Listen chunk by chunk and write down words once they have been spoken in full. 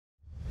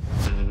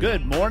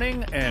Good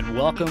morning and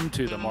welcome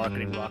to the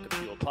Marketing Rocket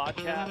Fuel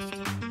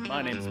podcast.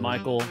 My name is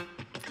Michael.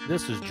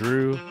 This is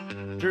Drew.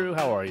 Drew,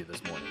 how are you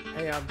this morning?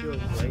 Hey, I'm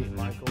doing great,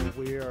 Michael.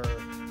 We are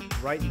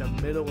right in the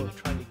middle of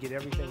trying to get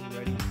everything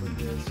ready for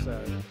this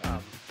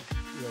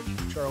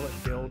Charlotte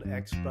Build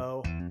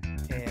Expo.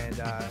 And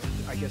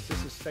I guess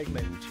this is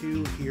segment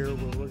 2 here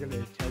where we're going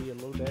to tell you a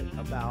little bit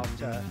about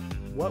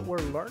what we're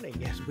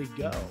learning as we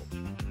go.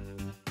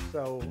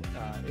 So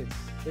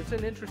it's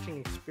an interesting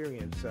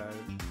experience.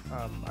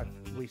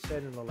 We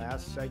said in the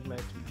last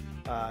segment,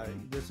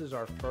 this is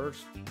our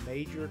first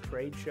major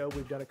trade show.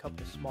 We've done a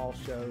couple of small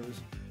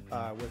shows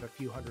with a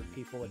few hundred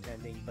people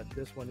attending, but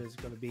this one is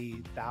going to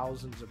be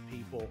thousands of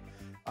people.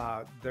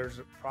 There's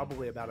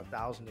probably about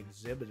 1,000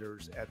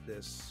 exhibitors at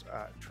this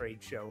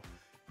trade show.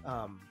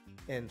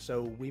 And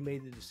so we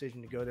made the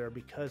decision to go there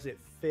because it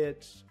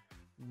fits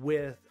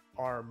with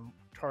our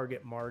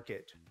target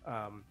market,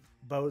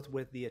 both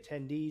with the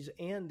attendees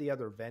and the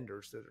other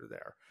vendors that are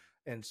there.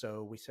 And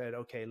so we said,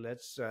 okay,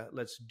 let's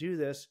do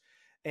this.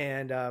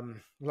 And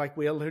like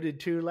we alluded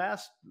to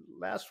last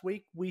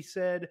week, we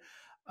said,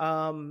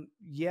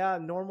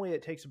 normally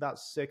it takes about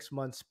 6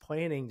 months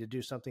planning to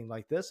do something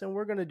like this, and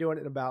we're going to do it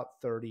in about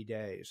 30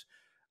 days.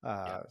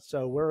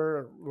 So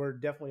we're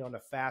definitely on a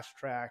fast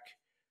track,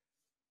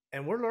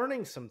 and we're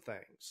learning some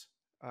things.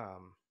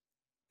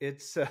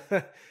 It's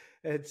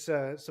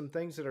some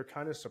things that are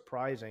kind of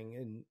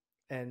surprising,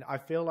 and I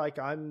feel like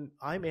I'm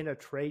in a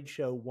trade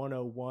show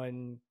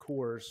 101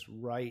 course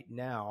right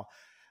now.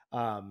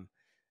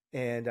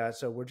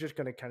 So we're just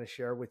going to kind of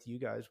share with you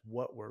guys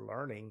what we're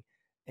learning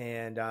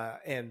and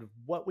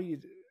what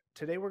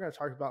today we're going to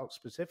talk about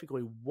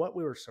specifically what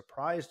we were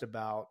surprised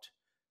about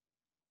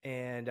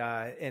and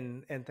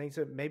things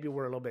that maybe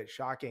were a little bit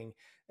shocking.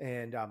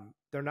 And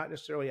they're not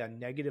necessarily a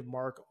negative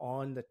mark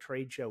on the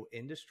trade show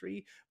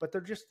industry, but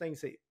they're just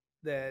things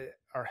that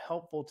are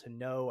helpful to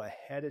know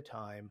ahead of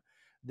time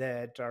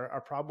that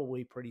are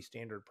probably pretty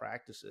standard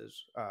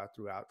practices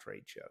throughout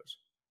trade shows.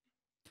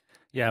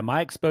 Yeah,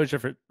 my exposure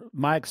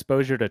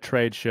to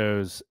trade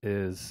shows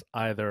is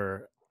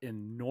either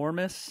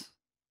enormous,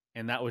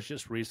 and that was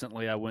just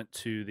recently. I went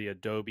to the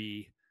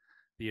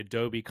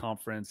Adobe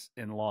conference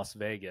in Las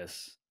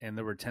Vegas, and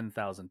there were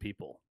 10,000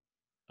 people,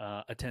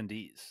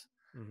 attendees.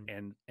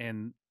 Mm-hmm.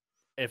 And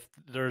if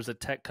there's a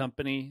tech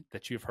company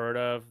that you've heard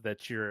of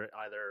that you're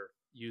either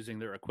using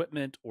their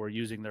equipment or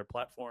using their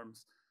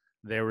platforms,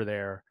 they were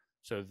there.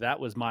 So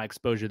that was my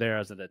exposure there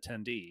as an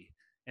attendee.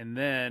 And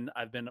then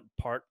I've been a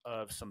part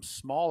of some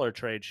smaller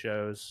trade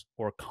shows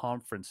or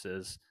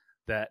conferences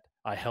that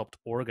I helped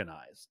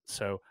organize.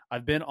 So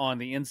I've been on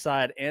the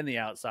inside and the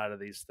outside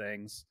of these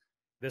things.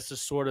 This is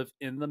sort of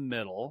in the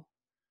middle.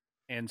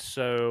 And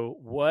so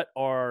what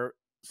are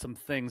some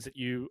things that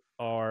you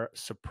are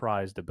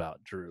surprised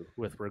about, Drew,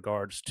 with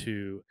regards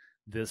to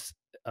this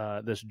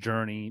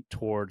journey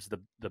towards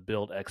the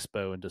Build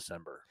Expo in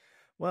December?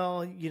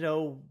 Well,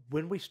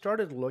 when we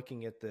started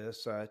looking at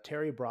this,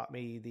 Terry brought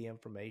me the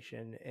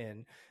information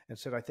and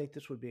said, I think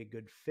this would be a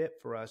good fit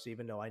for us,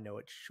 even though I know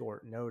it's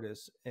short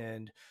notice.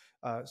 And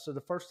so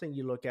the first thing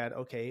you look at,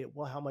 okay,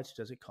 well, how much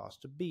does it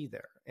cost to be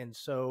there? And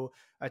so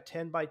a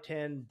 10 by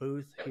 10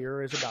 booth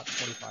here is about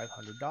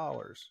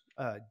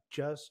 $2,500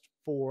 just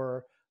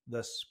for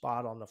the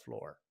spot on the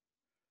floor.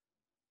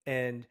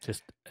 And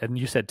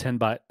you said 10 feet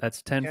by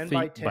 10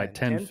 feet.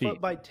 10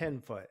 foot by 10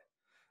 foot.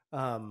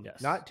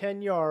 Yes. Not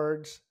 10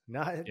 yards,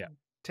 not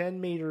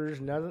 10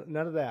 meters, none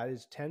of that.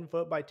 It's 10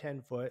 foot by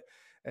 10 foot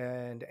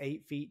and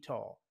 8 feet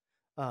tall.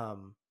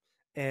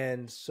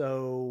 And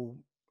so,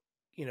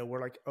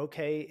 we're like,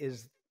 okay,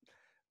 is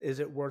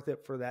it worth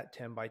it for that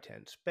 10 by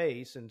 10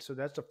 space? And so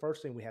that's the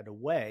first thing we had to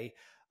weigh.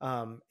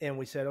 And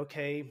we said,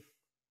 okay,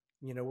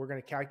 we're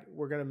going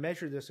to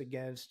measure this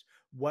against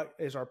what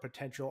is our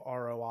potential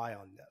ROI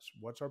on this?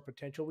 What's our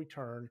potential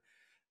return?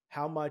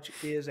 How much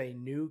is a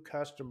new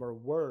customer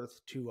worth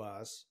to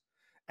us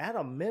at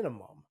a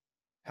minimum?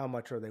 How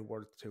much are they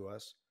worth to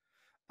us?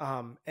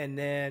 And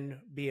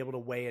then be able to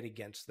weigh it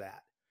against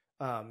that.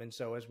 And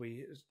so as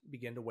we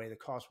begin to weigh the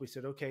cost, we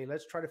said, okay,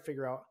 let's try to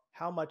figure out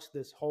how much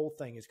this whole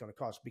thing is going to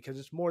cost, because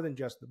it's more than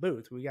just the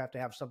booth. We have to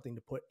have something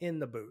to put in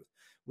the booth.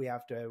 We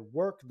have to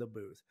work the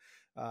booth.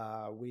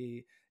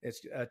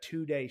 It's a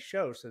 2-day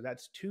show. So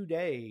that's 2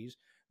 days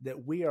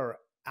that we are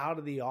out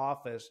of the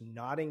office,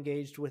 not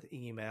engaged with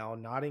email,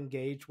 not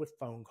engaged with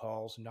phone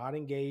calls, not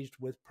engaged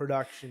with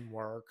production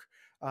work,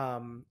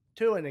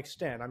 to an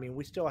extent. I mean,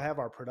 we still have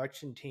our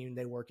production team.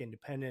 They work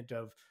independent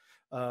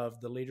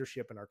of the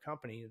leadership in our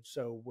company. And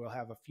so we'll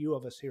have a few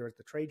of us here at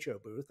the trade show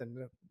booth, and,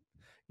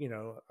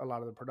 a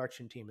lot of the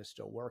production team is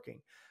still working,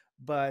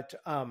 but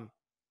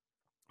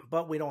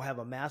we don't have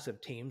a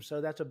massive team. So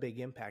that's a big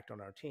impact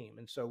on our team.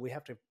 And so we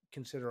have to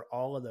consider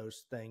all of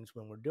those things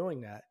when we're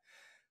doing that.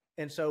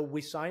 And so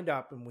we signed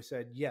up and we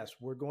said, yes,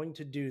 we're going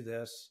to do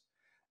this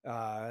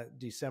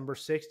December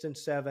 6th and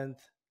 7th.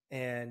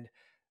 And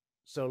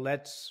so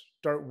let's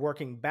start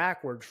working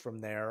backwards from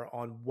there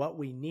on what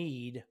we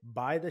need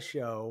by the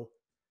show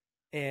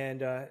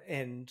and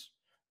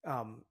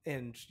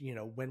and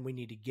when we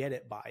need to get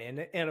it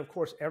by, and of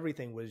course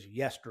everything was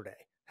yesterday.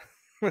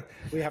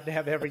 We have to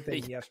have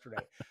everything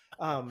yesterday.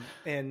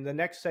 And the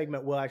next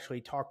segment we'll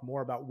actually talk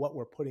more about what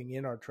we're putting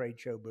in our trade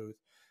show booth.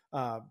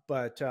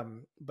 But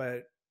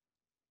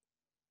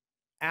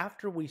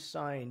after we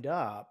signed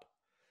up,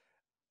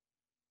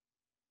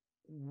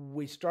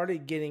 we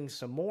started getting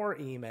some more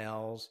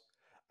emails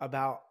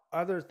about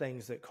other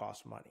things that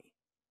cost money.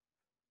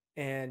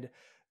 And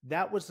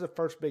that was the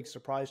first big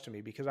surprise to me,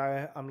 because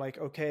I'm like,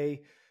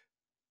 okay,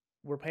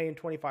 we're paying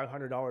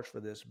 $2,500 for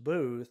this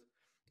booth.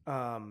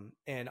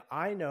 And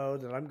I know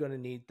that I'm going to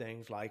need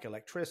things like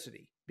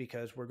electricity,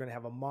 because we're going to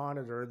have a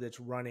monitor that's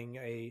running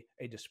a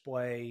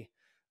display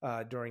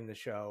during the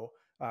show.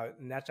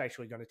 And that's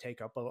actually going to take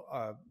up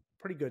a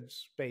pretty good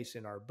space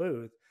in our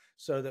booth,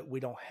 so that we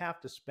don't have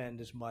to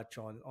spend as much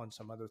on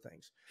some other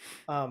things.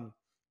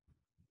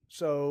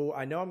 So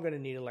I know I'm going to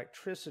need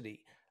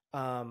electricity.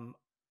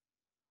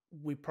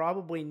 We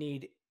probably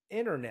need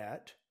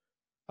internet.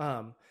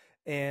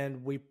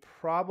 And we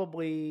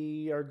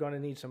probably are going to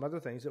need some other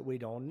things that we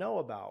don't know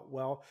about.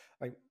 Well,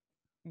 like,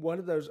 one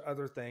of those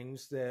other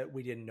things that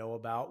we didn't know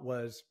about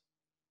was,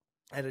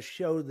 at a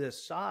show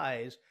this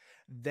size,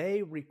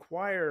 they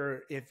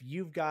require, if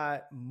you've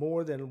got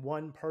more than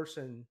one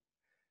person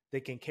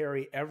that can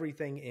carry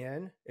everything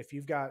in, if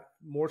you've got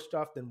more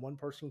stuff than one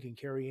person can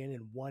carry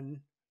in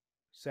one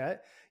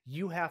set,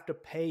 you have to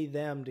pay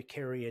them to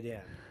carry it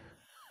in.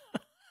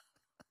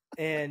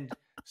 And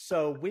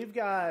so we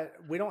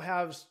don't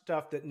have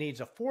stuff that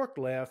needs a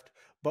forklift,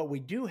 but we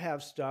do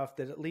have stuff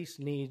that at least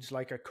needs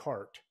like a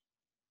cart,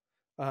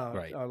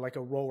 Right. like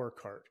a roller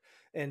cart.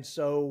 And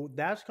so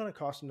that's going to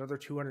cost another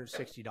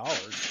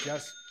 $260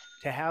 just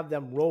to have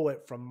them roll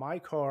it from my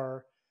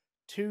car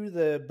to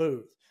the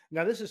booth.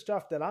 Now, this is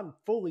stuff that I'm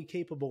fully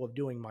capable of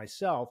doing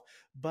myself,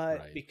 but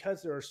Right.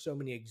 because there are so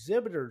many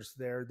exhibitors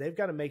there, they've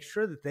got to make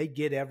sure that they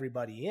get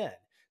everybody in.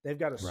 They've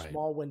got a Right.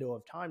 small window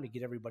of time to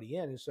get everybody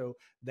in. And so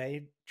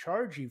they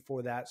charge you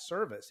for that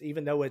service,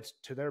 even though it's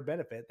to their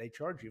benefit, they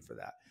charge you for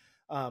that.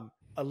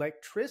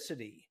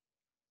 Electricity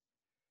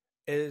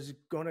is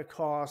going to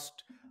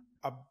cost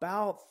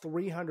about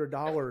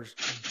 $300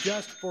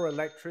 just for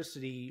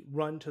electricity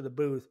run to the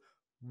booth.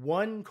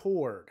 One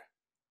cord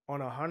on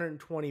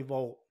 120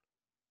 volt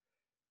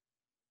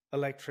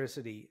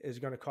electricity is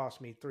going to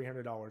cost me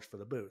 $300 for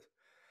the booth.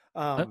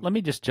 Let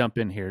me just jump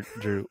in here,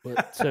 Drew.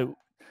 So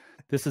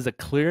this is a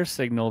clear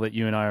signal that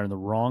you and I are in the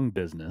wrong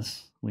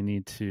business. We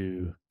need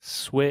to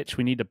switch.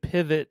 We need to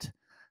pivot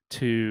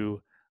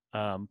to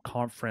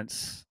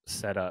conference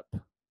setup.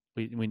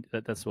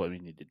 That's what we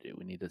need to do.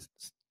 We need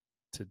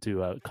to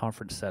do a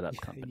conference setup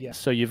company. Yeah.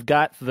 So you've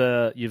got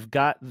the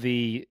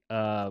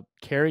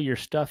carry your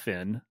stuff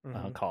in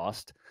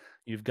cost.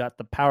 You've got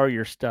the power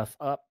your stuff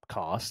up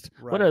cost.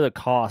 Right. What are the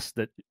costs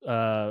that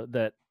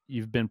that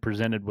you've been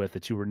presented with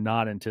that you were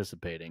not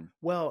anticipating?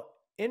 Well,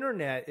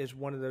 internet is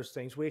one of those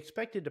things. We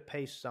expected to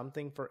pay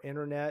something for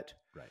internet,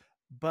 right?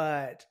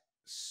 But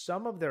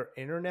some of their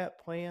internet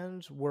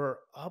plans were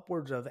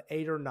upwards of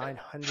 $800 or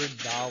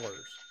 $900.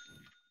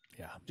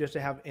 Yeah, just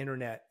to have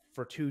internet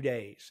for 2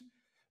 days.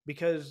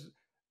 Because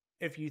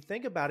if you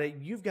think about it,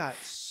 you've got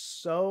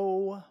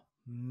so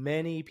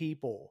many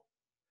people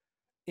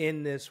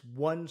in this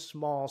one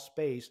small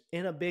space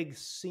in a big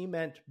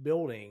cement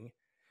building.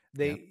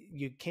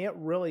 You can't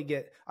really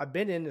get. I've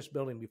been in this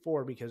building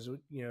before, because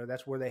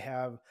that's where they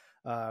have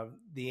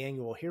the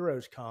annual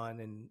Heroes Con,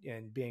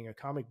 and being a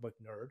comic book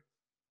nerd,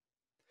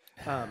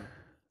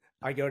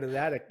 I go to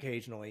that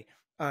occasionally,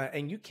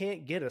 and you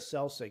can't get a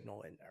cell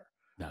signal in there.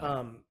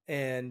 No.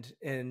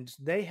 And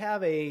they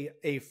have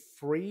a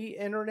free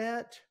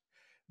internet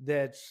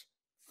that's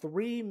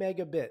 3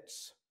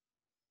 megabits.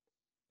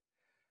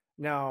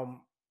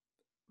 Now,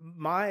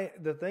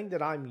 the thing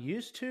that I'm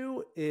used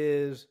to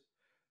is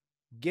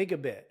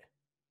gigabit.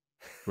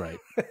 Right.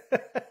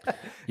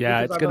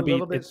 Yeah, it's going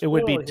to be. It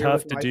would be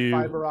tough to do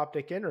fiber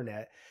optic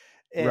internet.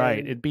 Right.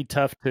 It'd be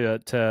tough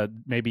to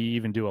maybe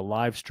even do a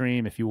live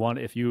stream if you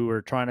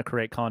were trying to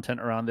create content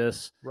around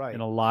this right.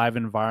 in a live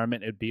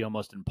environment. It'd be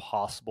almost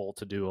impossible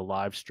to do a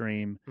live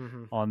stream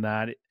on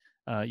that.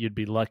 You'd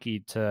be lucky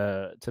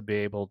to be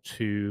able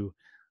to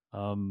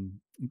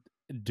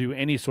do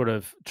any sort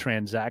of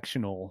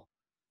transactional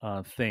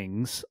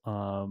things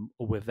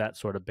with that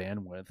sort of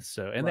bandwidth.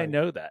 So, and right.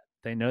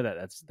 they know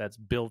that that's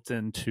built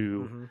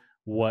into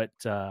what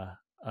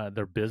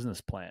their business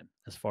plan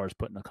as far as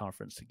putting a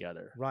conference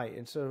together. Right.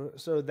 And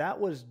so that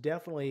was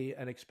definitely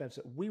an expense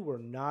that we were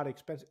not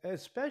expensive,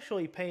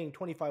 especially paying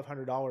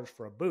 $2,500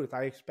 for a booth.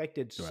 I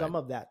expected some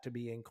of that to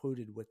be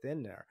included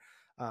within there.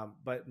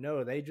 But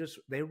no,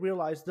 they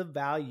realized the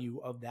value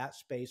of that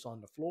space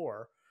on the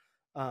floor.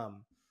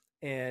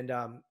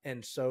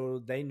 And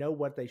so they know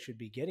what they should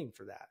be getting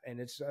for that. And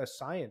it's a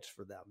science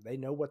for them. They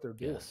know what they're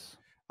doing. Yes.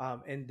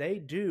 And they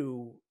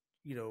do,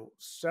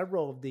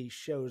 several of these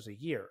shows a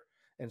year.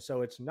 And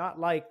so it's not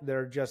like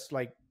they're just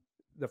like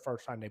the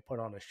first time they put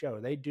on a show.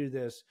 They do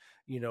this,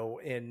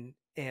 in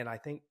I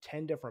think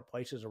 10 different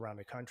places around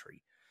the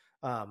country.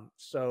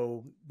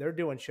 So they're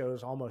doing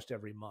shows almost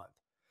every month.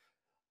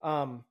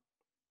 Um,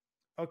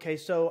 okay,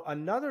 so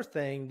another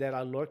thing that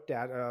I looked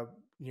at,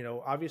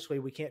 obviously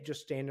we can't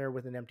just stand there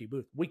with an empty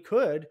booth. We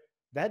could,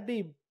 that'd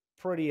be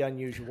pretty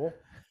unusual.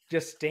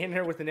 Just stand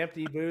there with an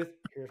empty booth.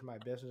 Here's my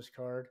business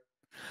card.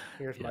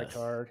 Here's my Yes.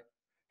 card.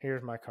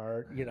 Here's my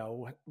card.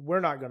 We're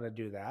not going to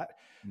do that.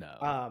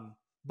 No.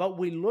 But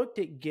we looked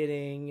at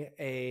getting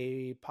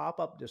a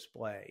pop-up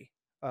display,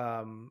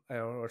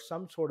 or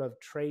some sort of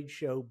trade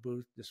show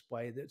booth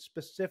display that's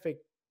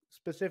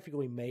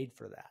specifically made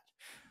for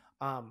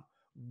that.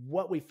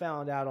 What we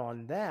found out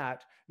on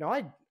that,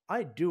 now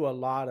I do a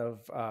lot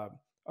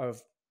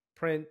of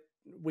print.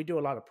 We do a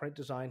lot of print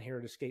design here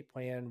at Escape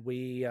Plan.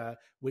 We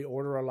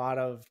order a lot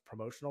of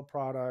promotional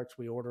products.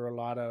 We order a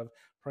lot of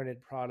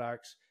printed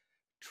products.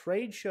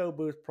 Trade show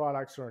booth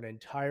products are an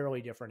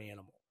entirely different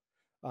animal.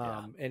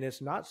 Yeah. And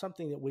it's not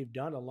something that we've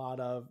done a lot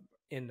of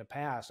in the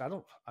past. I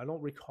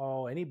don't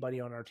recall anybody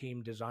on our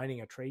team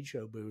designing a trade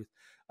show booth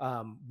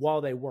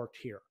while they worked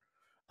here.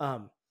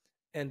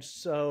 And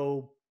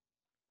so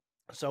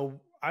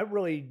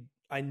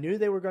I knew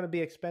they were going to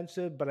be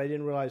expensive, but I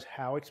didn't realize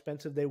how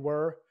expensive they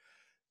were.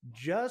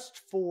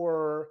 Just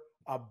for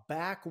a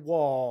back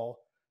wall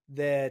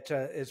that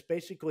is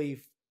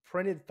basically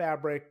printed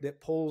fabric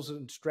that pulls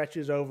and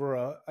stretches over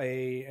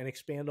an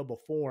expandable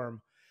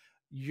form,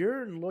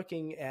 you're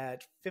looking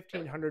at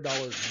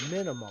 $1,500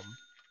 minimum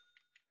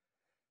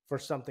for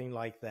something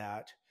like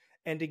that.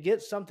 And to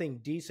get something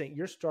decent,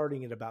 you're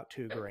starting at about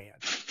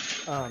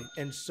 $2,000.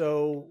 And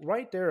so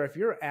right there, if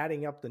you're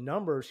adding up the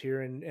numbers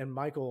here, and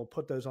Michael will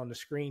put those on the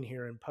screen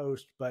here in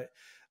post, but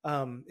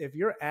if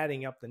you're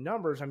adding up the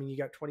numbers, I mean, you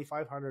got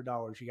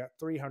 $2,500, you got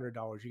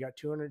 $300, you got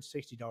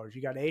 $260,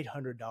 you got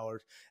 $800,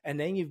 and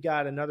then you've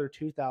got another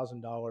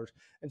 $2,000.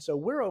 And so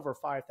we're over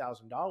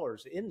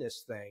 $5,000 in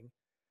this thing.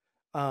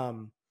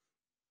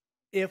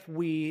 If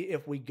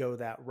we go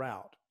that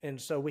route. And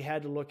so we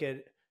had to look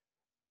at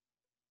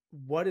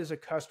what is a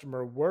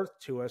customer worth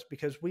to us,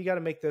 because we got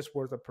to make this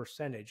worth a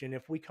percentage. And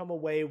if we come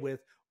away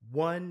with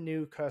one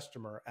new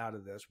customer out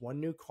of this,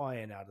 one new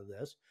client out of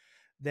this,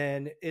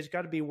 then it's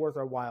got to be worth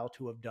our while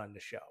to have done the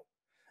show.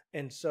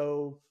 And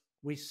so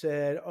we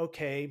said,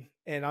 okay,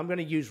 and I'm going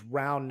to use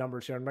round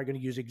numbers here. I'm not going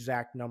to use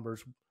exact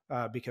numbers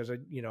because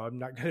I'm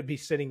not going to be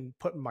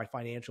putting my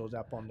financials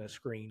up on the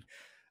screen.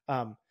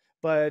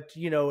 But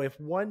if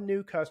one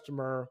new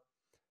customer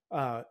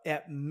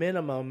at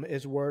minimum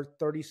is worth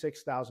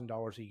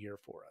 $36,000 a year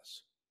for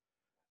us.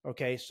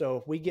 Okay, so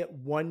if we get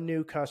one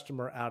new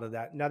customer out of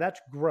that, now that's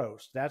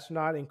gross. That's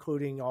not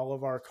including all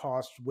of our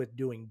costs with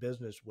doing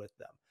business with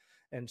them.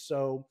 And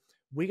so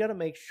we got to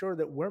make sure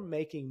that we're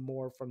making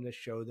more from the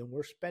show than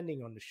we're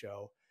spending on the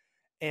show.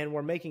 And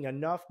we're making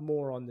enough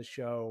more on the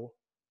show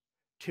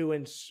to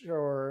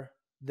ensure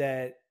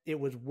that it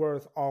was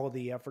worth all of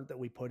the effort that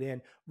we put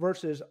in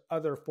versus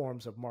other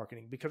forms of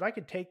marketing. Because I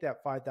could take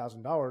that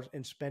 $5,000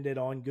 and spend it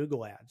on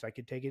Google ads. I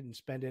could take it and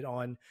spend it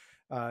on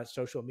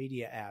social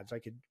media ads. I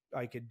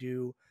could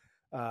do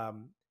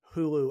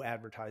Hulu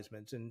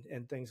advertisements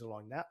and things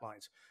along that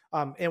lines.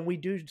 And we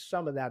do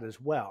some of that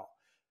as well.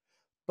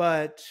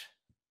 But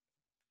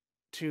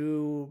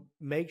to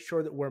make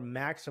sure that we're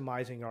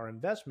maximizing our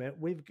investment,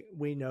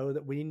 we know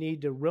that we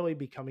need to really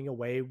be coming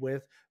away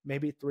with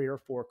maybe 3 or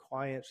 4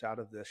 clients out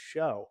of this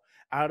show.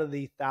 Out of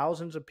the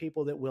thousands of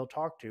people that we'll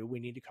talk to, we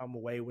need to come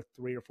away with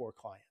 3 or 4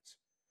 clients.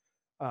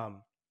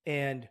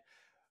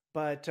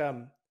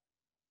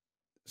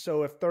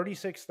 So if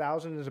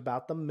 36,000 is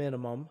about the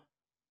minimum,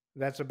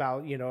 that's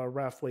about a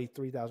roughly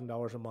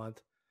 $3,000 a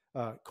month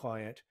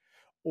client.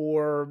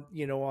 Or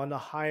on the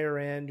higher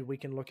end, we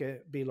can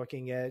be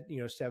looking at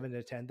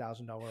 $7,000 to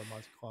 $10,000 a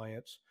month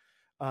clients.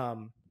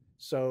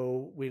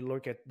 So we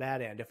look at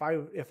that end. If I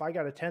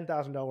got a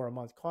 $10,000 a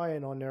month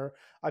client on there,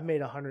 I've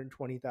made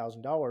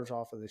 $120,000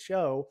 off of the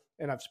show,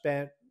 and I've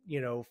spent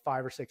 $5,000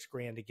 or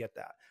 $6,000 to get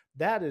that.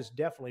 That is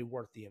definitely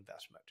worth the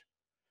investment.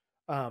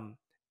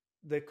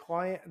 The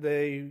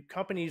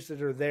companies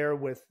that are there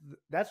we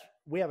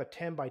have a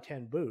 10 by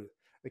 10 booth.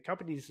 The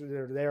companies that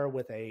are there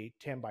with a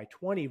 10 by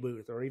 20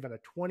 booth or even a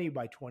 20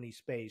 by 20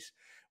 space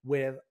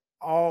with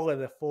all of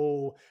the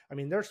full,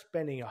 they're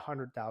spending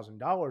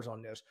 $100,000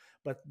 on this,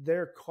 but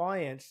their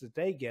clients that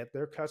they get,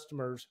 their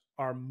customers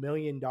are $1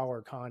 million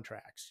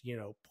contracts,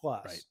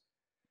 plus. Right.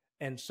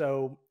 And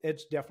so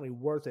it's definitely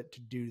worth it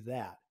to do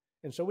that.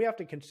 And so we have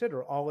to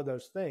consider all of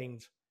those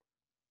things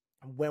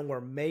when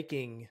we're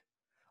making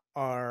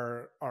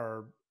when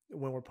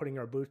we're putting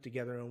our booth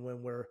together and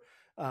when we're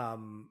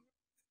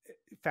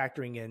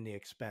factoring in the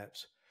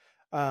expense.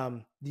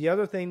 The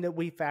other thing that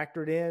we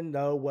factored in,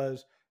 though,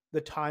 was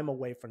the time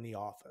away from the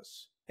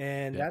office.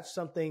 And that's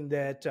something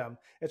that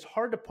it's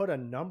hard to put a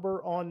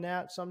number on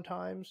that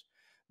sometimes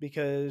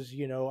because,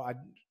 I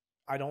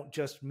don't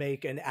just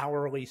make an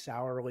hourly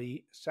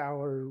salary.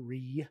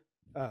 Try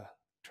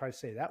to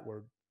say that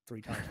word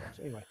 3 times fast.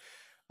 Anyway.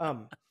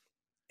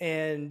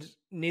 And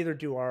neither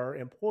do our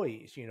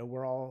employees.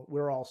 We're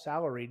all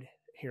salaried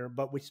here,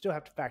 but we still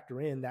have to factor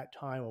in that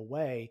time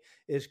away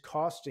is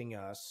costing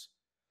us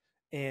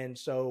And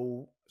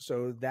so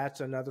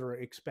that's another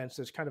expense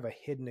that's kind of a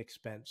hidden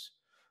expense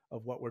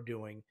of what we're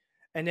doing.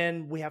 And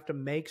then we have to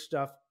make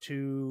stuff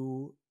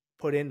to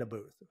put in the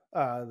booth,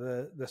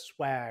 the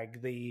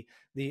swag,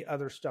 the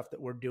other stuff that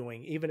we're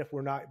doing, even if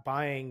we're not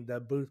buying the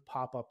booth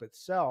pop-up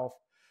itself.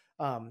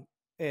 um,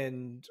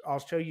 and I'll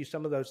show you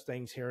some of those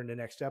things here in the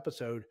next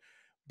episode.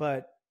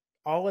 But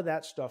all of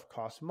that stuff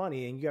costs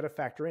money, and you got to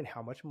factor in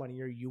how much money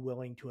are you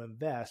willing to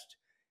invest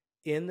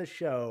in the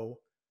show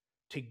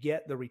to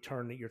get the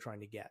return that you're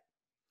trying to get.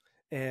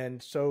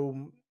 And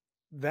so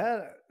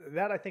that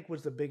I think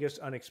was the biggest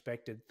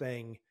unexpected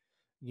thing,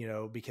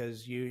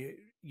 because you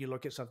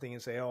look at something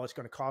and say, oh, it's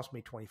going to cost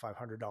me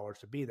 $2,500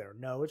 to be there.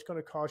 No, it's going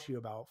to cost you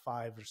about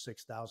 $5,000 or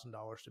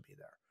 $6,000 to be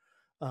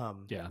there,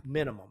 Yeah.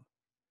 minimum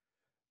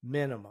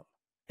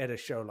at a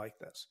show like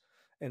this.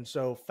 And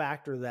so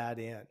factor that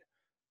in.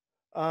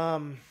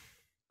 um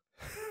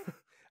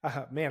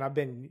Man, I've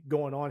been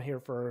going on here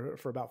for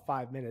about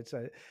 5 minutes.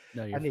 No,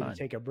 I you're need to fine.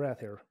 take a breath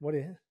here.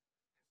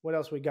 What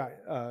else we got?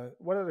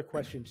 What other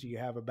questions do you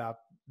have about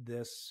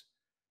this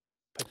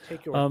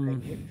particular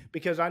thing?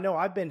 Because I know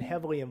I've been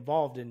heavily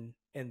involved in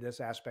this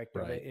aspect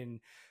of it. Right. And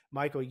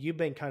Michael, you've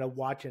been kind of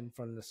watching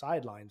from the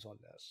sidelines on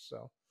this.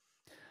 So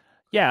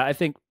Yeah, I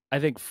think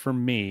for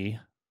me,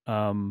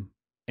 and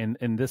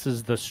this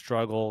is the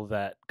struggle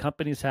that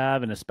companies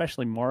have, and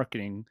especially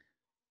marketing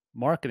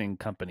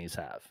companies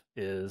have,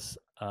 is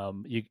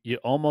you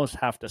almost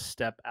have to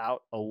step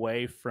out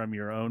away from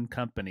your own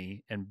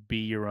company and be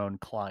your own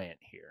client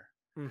here.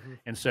 mm-hmm.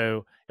 And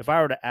so if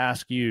I were to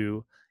ask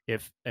you,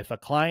 if a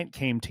client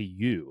came to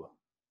you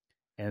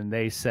and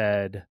they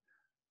said,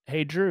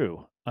 hey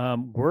Drew,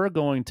 we're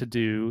going to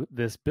do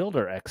this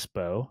builder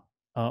expo,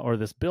 or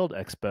this build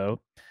expo,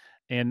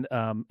 and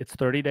it's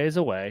 30 days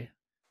away.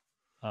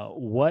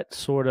 What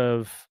sort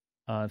of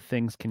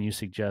things can you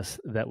suggest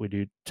that we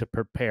do to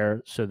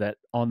prepare so that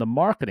on the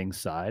marketing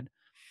side,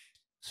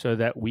 so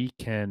that we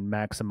can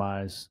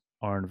maximize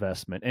our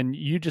investment? And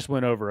you just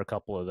went over a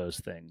couple of those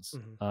things,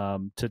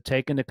 Mm-hmm. to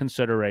take into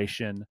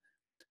consideration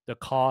the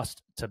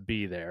cost to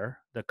be there,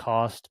 the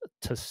cost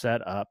to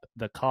set up,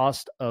 the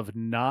cost of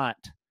not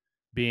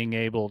being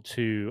able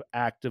to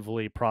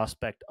actively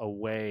prospect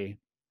away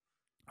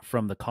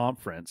from the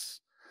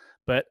conference.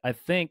 But I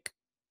think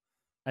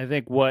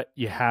what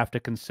you have to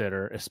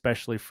consider,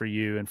 especially for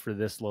you and for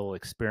this little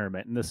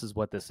experiment, and this is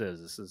what this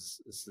is. This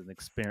is an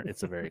experiment.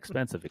 It's a very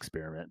expensive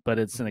experiment, but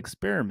it's an Mm-hmm.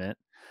 experiment.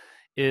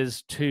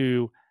 Is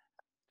to,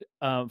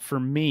 for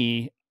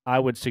me, I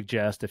would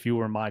suggest, if you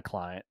were my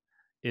client,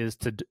 is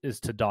to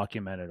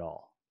document it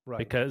all, Right.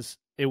 because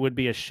it would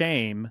be a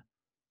shame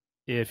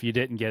if you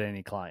didn't get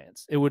any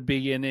clients. It would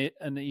be an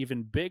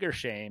even bigger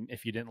shame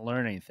if you didn't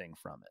learn anything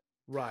from it.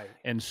 Right.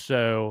 And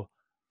so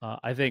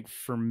I think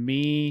for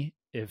me,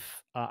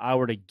 if I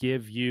were to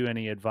give you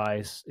any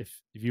advice,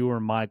 if you were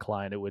my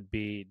client, it would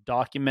be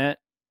document.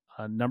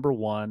 Number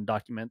one,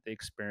 document the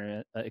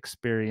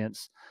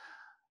experience,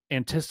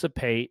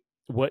 anticipate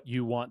what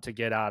you want to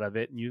get out of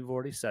it, and you've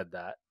already said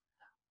that.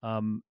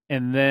 And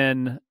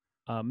then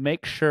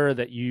make sure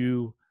that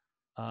you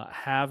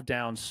have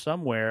down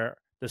somewhere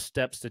the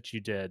steps that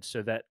you did,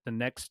 so that the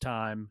next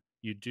time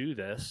you do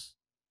this,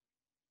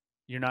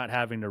 you're not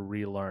having to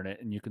relearn it,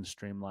 and you can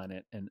streamline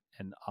it and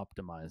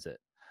optimize it.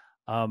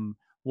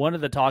 One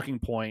of the talking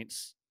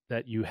points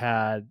that you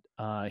had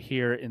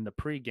here in the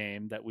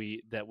pregame that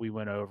we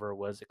went over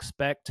was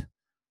expect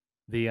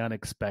the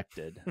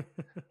unexpected.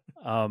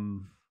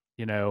 um,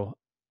 you know,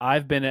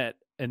 I've been at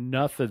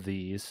enough of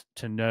these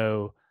to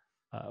know,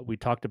 we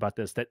talked about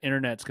this, that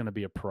internet's going to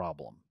be a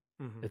problem.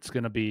 Mm-hmm. It's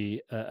going to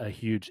be a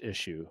huge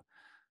issue.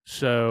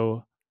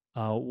 So,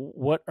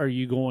 what are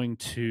you going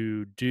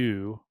to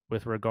do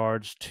with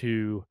regards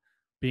to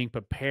being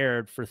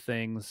prepared for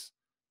things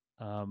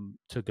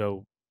to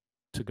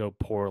go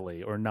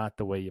poorly or not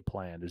the way you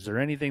planned? Is there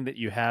anything that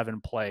you have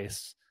in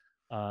place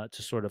to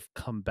sort of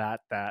combat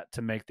that,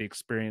 to make the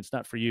experience,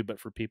 not for you, but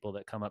for people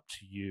that come up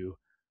to you,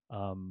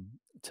 um,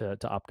 to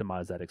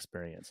optimize that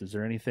experience? Is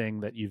there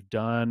anything that you've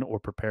done or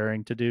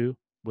preparing to do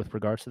with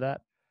regards to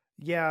that?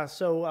 Yeah,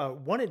 so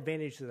one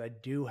advantage that I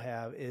do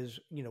have is,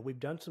 we've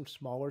done some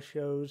smaller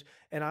shows,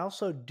 and I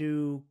also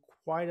do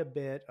quite a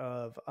bit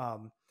of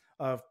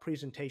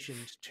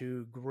presentations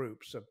to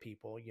groups of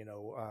people,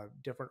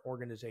 different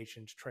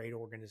organizations, trade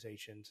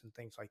organizations, and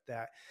things like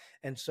that.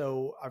 And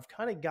so I've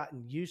kind of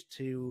gotten used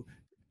to.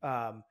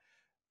 Um,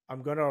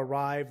 I'm going to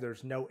arrive.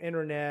 There's no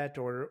internet,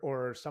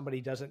 or somebody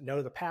doesn't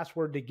know the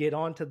password to get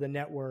onto the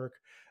network.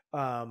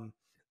 Um,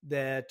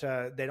 that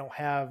they don't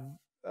have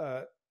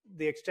uh,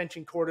 the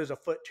extension cord is a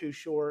foot too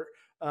short.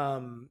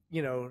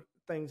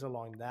 Things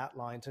along that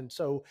lines. And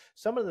so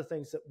some of the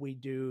things that we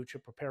do to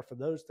prepare for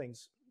those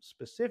things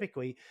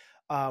specifically,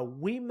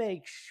 we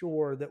make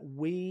sure that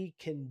we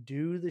can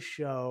do the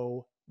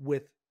show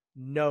with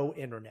no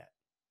internet.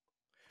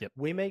 Yep.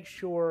 We make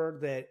sure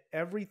that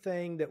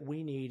everything that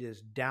we need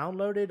is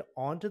downloaded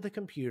onto the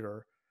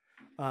computer.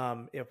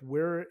 If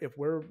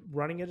we're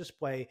running a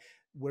display,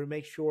 we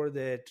make sure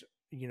that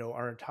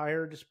our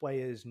entire display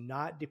is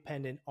not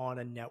dependent on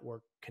a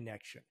network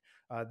connection.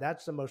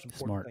 That's the most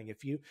important Smart.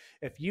 thing.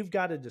 If you've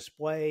got a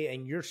display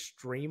and you're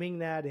streaming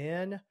that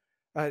in,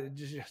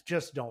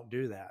 just don't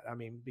do that. I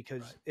mean,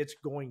 because Right. it's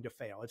going to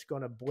fail. It's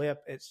going to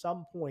blip at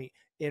some point.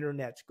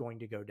 Internet's going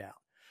to go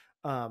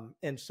down,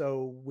 and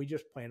so we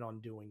just plan on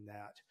doing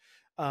that.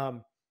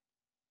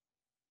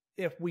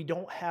 If we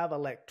don't have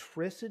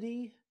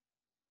electricity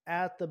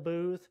at the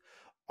booth,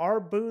 our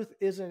booth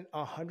isn't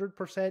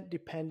 100%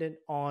 dependent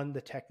on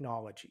the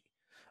technology.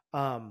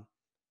 Um,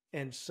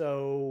 and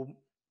so,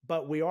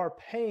 but we are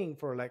paying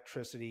for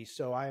electricity.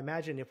 So I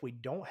imagine if we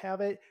don't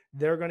have it,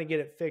 they're going to get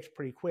it fixed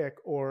pretty quick,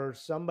 or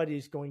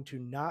somebody's going to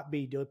not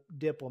be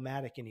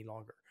diplomatic any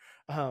longer.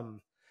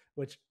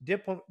 Which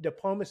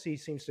diplomacy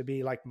seems to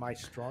be like my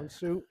strong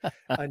suit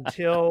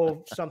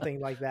until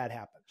something like that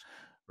happens.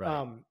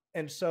 Right.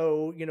 And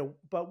so,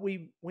 but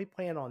we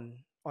plan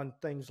on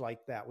things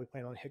like that. We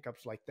plan on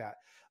hiccups like that.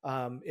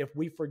 If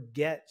we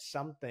forget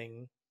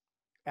something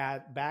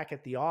back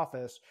at the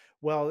office,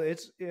 well,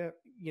 it's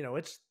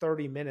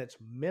 30 minutes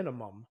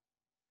minimum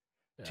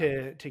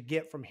Yeah. to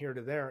get from here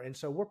to there. And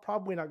so we're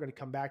probably not going to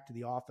come back to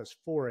the office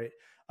for it.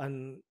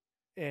 And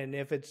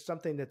if it's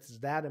something that's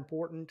that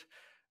important,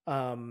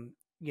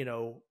 we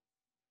know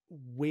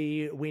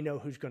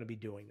who's going to be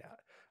doing that.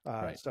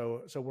 Right.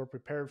 So we're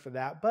prepared for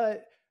that.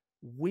 But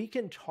we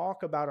can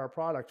talk about our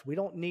products. We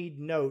don't need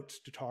notes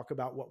to talk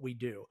about what we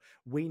do.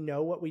 We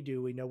know what we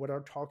do. We know what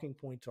our talking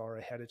points are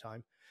ahead of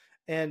time.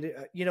 And,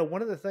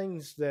 one of the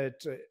things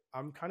that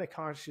I'm kind of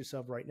conscious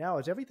of right now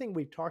is everything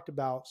we've talked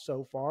about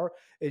so far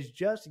is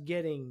just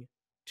getting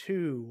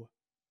to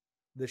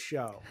the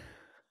show.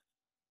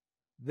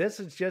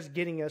 This is just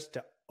getting us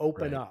to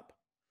open up.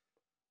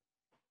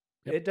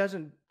 Yep. It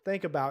doesn't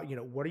think about,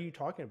 what are you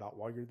talking about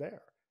while you're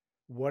there?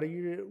 What are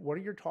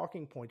your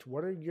talking points?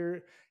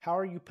 How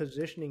are you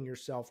positioning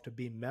yourself to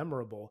be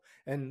memorable?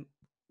 And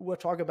we'll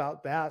talk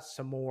about that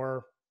some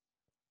more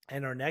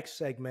in our next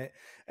segment.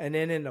 And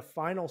then in the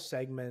final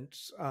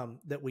segments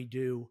that we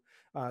do,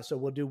 so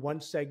we'll do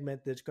one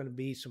segment that's going to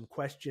be some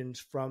questions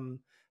from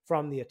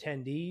the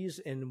attendees,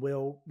 and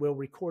we'll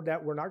record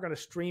that. We're not going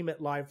to stream it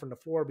live from the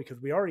floor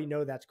because we already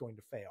know that's going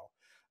to fail.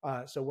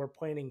 So we're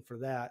planning for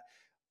that.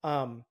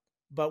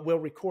 But we'll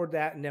record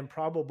that and then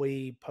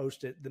probably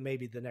post it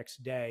maybe the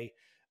next day.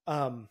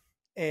 And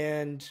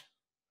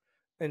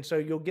so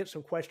you'll get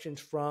some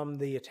questions from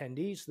the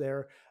attendees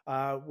there.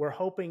 We're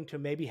hoping to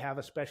maybe have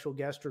a special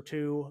guest or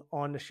two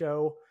on the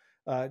show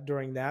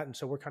during that. And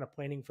so we're kind of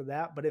planning for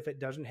that. But if it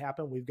doesn't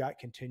happen, we've got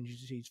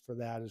contingencies for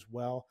that as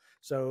well.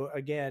 So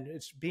again,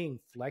 it's being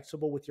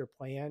flexible with your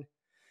plan.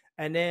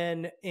 And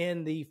then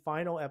in the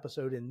final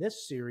episode in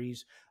this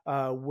series,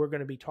 we're going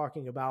to be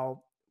talking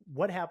about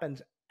what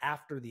happens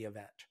after the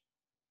event.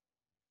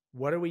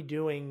 What are we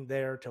doing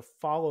there to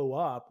follow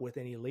up with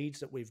any leads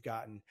that we've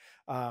gotten?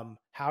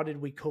 How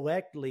did we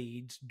collect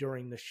leads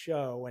during the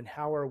show, and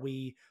how are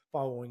we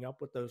following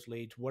up with those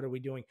leads? What are we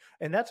doing?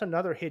 And that's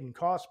another hidden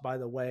cost, by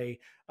the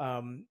way.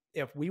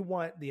 If we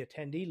want the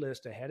attendee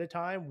list ahead of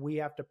time, we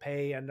have to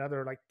pay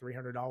another like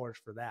 $300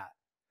 for that.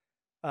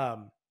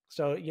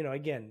 So,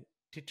 again,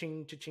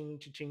 cha-ching, cha-ching,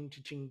 cha-ching,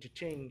 cha-ching,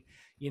 cha-ching,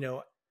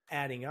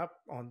 adding up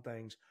on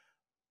things.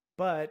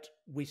 But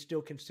we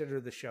still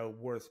consider the show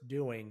worth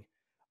doing.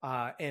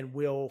 And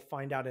we'll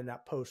find out in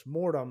that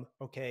post-mortem,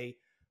 okay,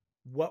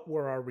 what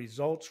were our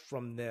results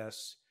from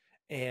this?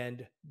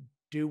 And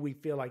do we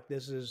feel like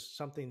this is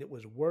something that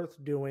was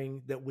worth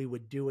doing, that we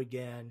would do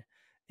again?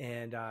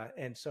 And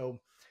so,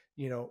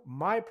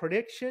 my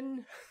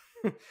prediction,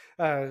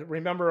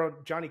 remember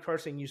Johnny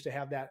Carson used to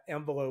have that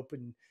envelope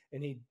and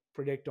he'd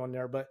predict on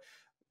there. But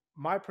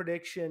my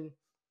prediction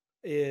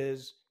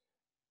is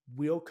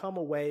we'll come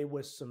away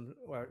with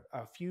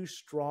a few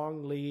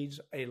strong leads,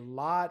 a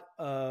lot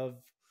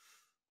of,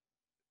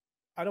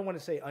 I don't want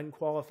to say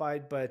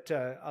unqualified, but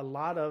a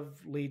lot of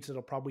leads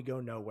that'll probably go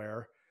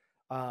nowhere.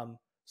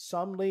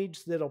 Some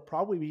leads that'll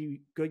probably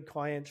be good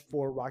clients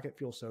for Rocket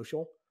Fuel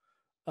Social,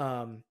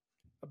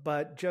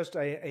 but just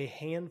a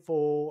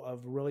handful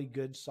of really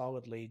good,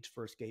 solid leads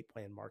for escape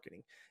plan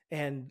marketing.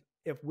 And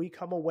if we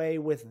come away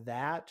with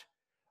that,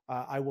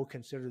 I will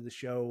consider the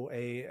show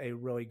a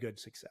really good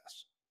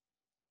success.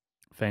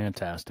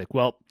 Fantastic.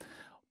 Well,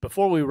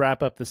 before we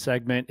wrap up the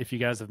segment, if you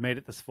guys have made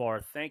it this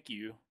far, thank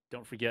you.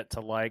 Don't forget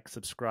to like,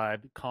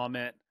 subscribe,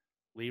 comment,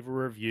 leave a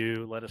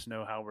review. Let us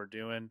know how we're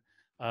doing.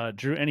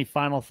 Drew, any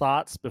final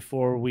thoughts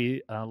before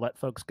we let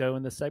folks go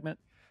in this segment?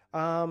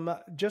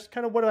 Just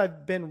kind of what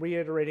I've been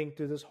reiterating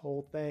through this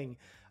whole thing.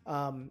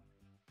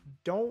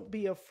 Don't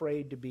be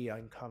afraid to be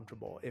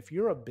uncomfortable. If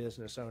you're a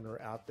business owner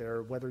out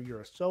there, whether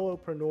you're a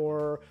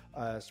solopreneur,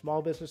 a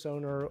small business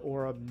owner,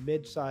 or a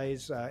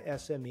mid-size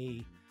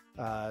SME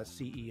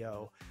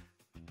CEO,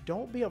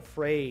 don't be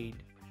afraid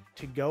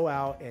to go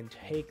out and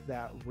take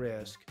that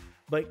risk,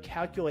 but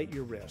calculate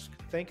your risk.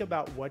 Think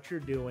about what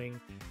you're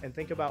doing and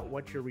think about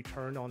what your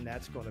return on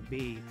that's going to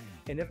be.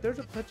 And if there's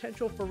a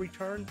potential for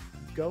return,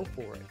 go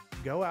for it.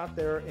 Go out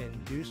there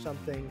and do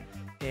something,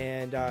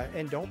 and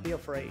don't be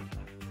afraid.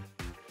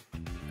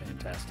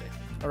 Fantastic.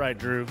 All right,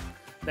 Drew.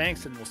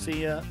 Thanks, and we'll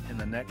see you in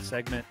the next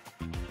segment.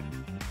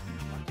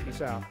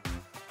 Peace out.